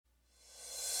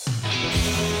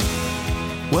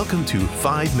Welcome to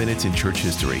 5 Minutes in Church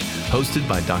History, hosted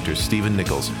by Dr. Stephen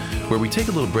Nichols, where we take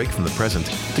a little break from the present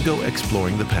to go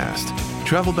exploring the past.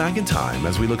 Travel back in time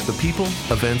as we look at the people,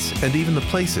 events, and even the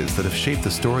places that have shaped the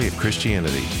story of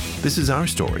Christianity. This is our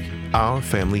story, our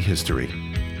family history.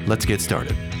 Let's get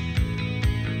started.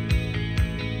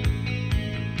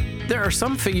 There are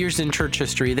some figures in church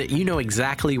history that you know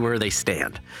exactly where they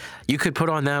stand. You could put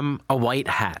on them a white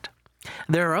hat.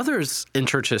 There are others in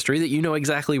church history that you know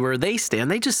exactly where they stand.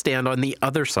 They just stand on the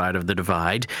other side of the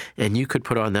divide, and you could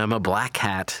put on them a black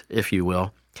hat, if you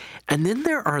will. And then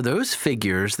there are those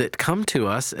figures that come to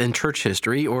us in church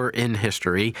history or in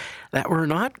history that we're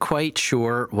not quite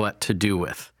sure what to do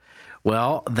with.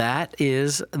 Well, that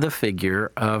is the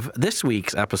figure of this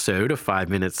week's episode of 5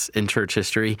 Minutes in Church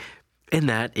History, and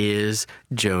that is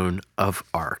Joan of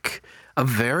Arc. A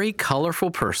very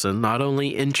colorful person, not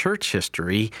only in church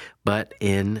history, but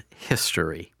in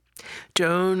history.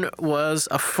 Joan was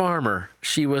a farmer.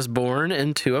 She was born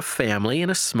into a family in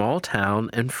a small town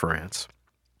in France.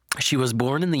 She was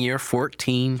born in the year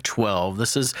 1412.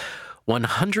 This is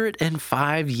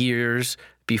 105 years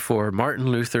before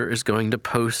Martin Luther is going to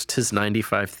post his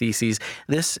 95 Theses.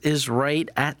 This is right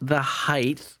at the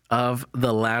height of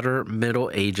the latter Middle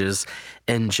Ages,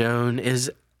 and Joan is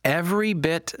every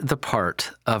bit the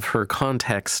part of her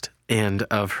context and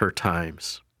of her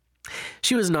times.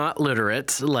 She was not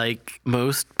literate like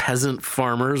most peasant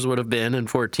farmers would have been in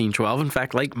 1412. In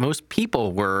fact, like most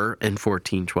people were in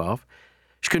 1412.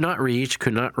 She could not read, she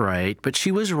could not write, but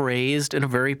she was raised in a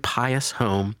very pious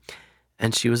home,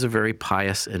 and she was a very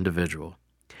pious individual.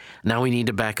 Now we need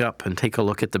to back up and take a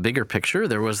look at the bigger picture.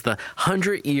 There was the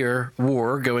 100-year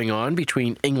war going on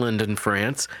between England and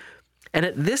France. And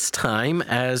at this time,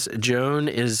 as Joan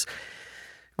is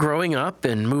growing up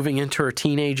and moving into her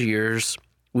teenage years,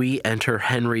 we enter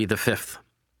Henry V.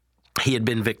 He had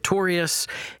been victorious,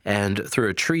 and through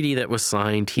a treaty that was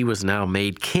signed, he was now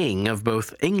made king of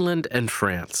both England and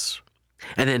France.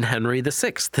 And then Henry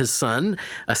VI, his son,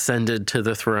 ascended to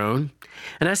the throne.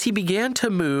 And as he began to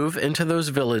move into those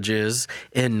villages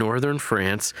in northern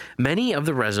France, many of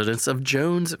the residents of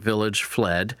Joan's village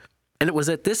fled. And it was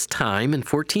at this time, in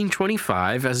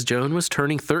 1425, as Joan was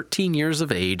turning 13 years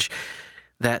of age,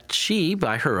 that she,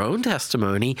 by her own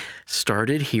testimony,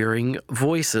 started hearing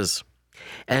voices.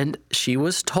 And she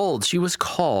was told, she was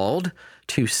called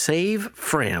to save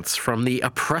France from the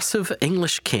oppressive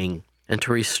English king and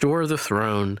to restore the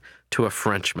throne to a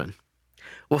Frenchman.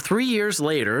 Well, 3 years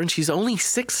later, and she's only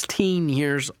 16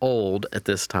 years old at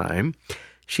this time,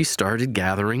 she started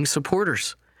gathering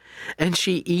supporters. And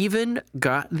she even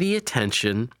got the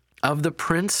attention of the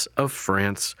Prince of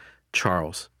France,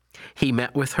 Charles. He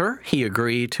met with her. He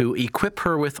agreed to equip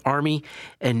her with army,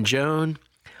 and Joan,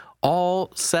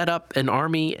 all set up an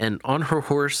army and on her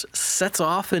horse, sets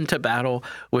off into battle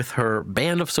with her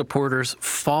band of supporters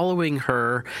following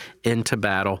her into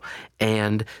battle.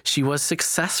 And she was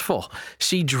successful.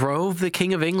 She drove the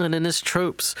King of England and his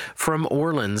troops from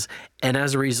Orleans. And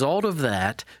as a result of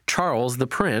that, Charles, the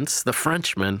prince, the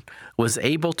Frenchman, was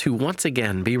able to once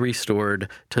again be restored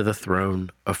to the throne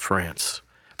of France.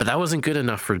 But that wasn't good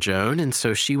enough for Joan, and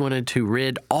so she wanted to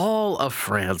rid all of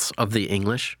France of the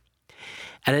English.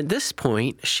 And at this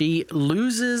point, she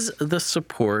loses the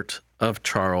support of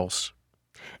Charles.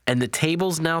 And the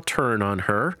tables now turn on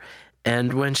her.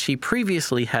 And when she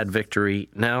previously had victory,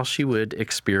 now she would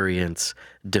experience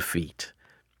defeat.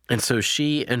 And so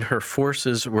she and her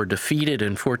forces were defeated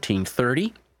in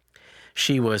 1430.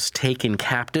 She was taken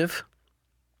captive.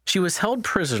 She was held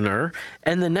prisoner.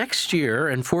 And the next year,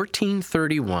 in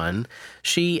 1431,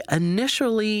 she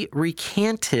initially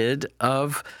recanted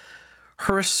of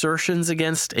her assertions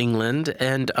against England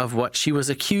and of what she was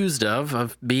accused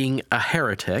of being a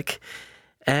heretic.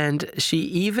 And she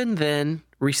even then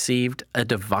received a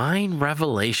divine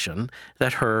revelation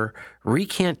that her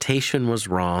recantation was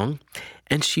wrong.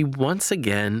 And she once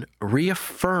again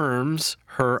reaffirms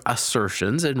her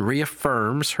assertions and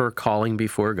reaffirms her calling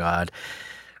before God.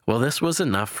 Well, this was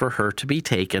enough for her to be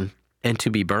taken and to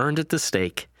be burned at the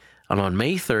stake. And on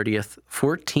May 30th,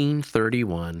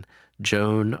 1431,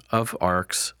 Joan of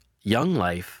Arc's young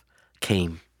life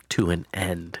came to an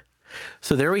end.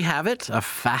 So there we have it, a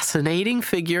fascinating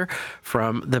figure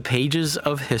from the pages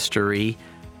of history.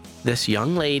 This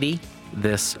young lady,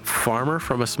 this farmer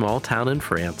from a small town in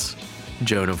France,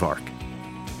 Joan of Arc.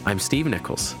 I'm Steve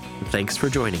Nichols, and thanks for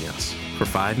joining us for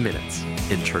 5 Minutes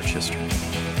in Church History.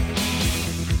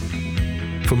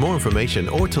 For more information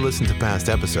or to listen to past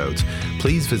episodes,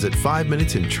 please visit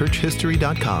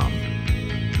 5minutesinchurchhistory.com.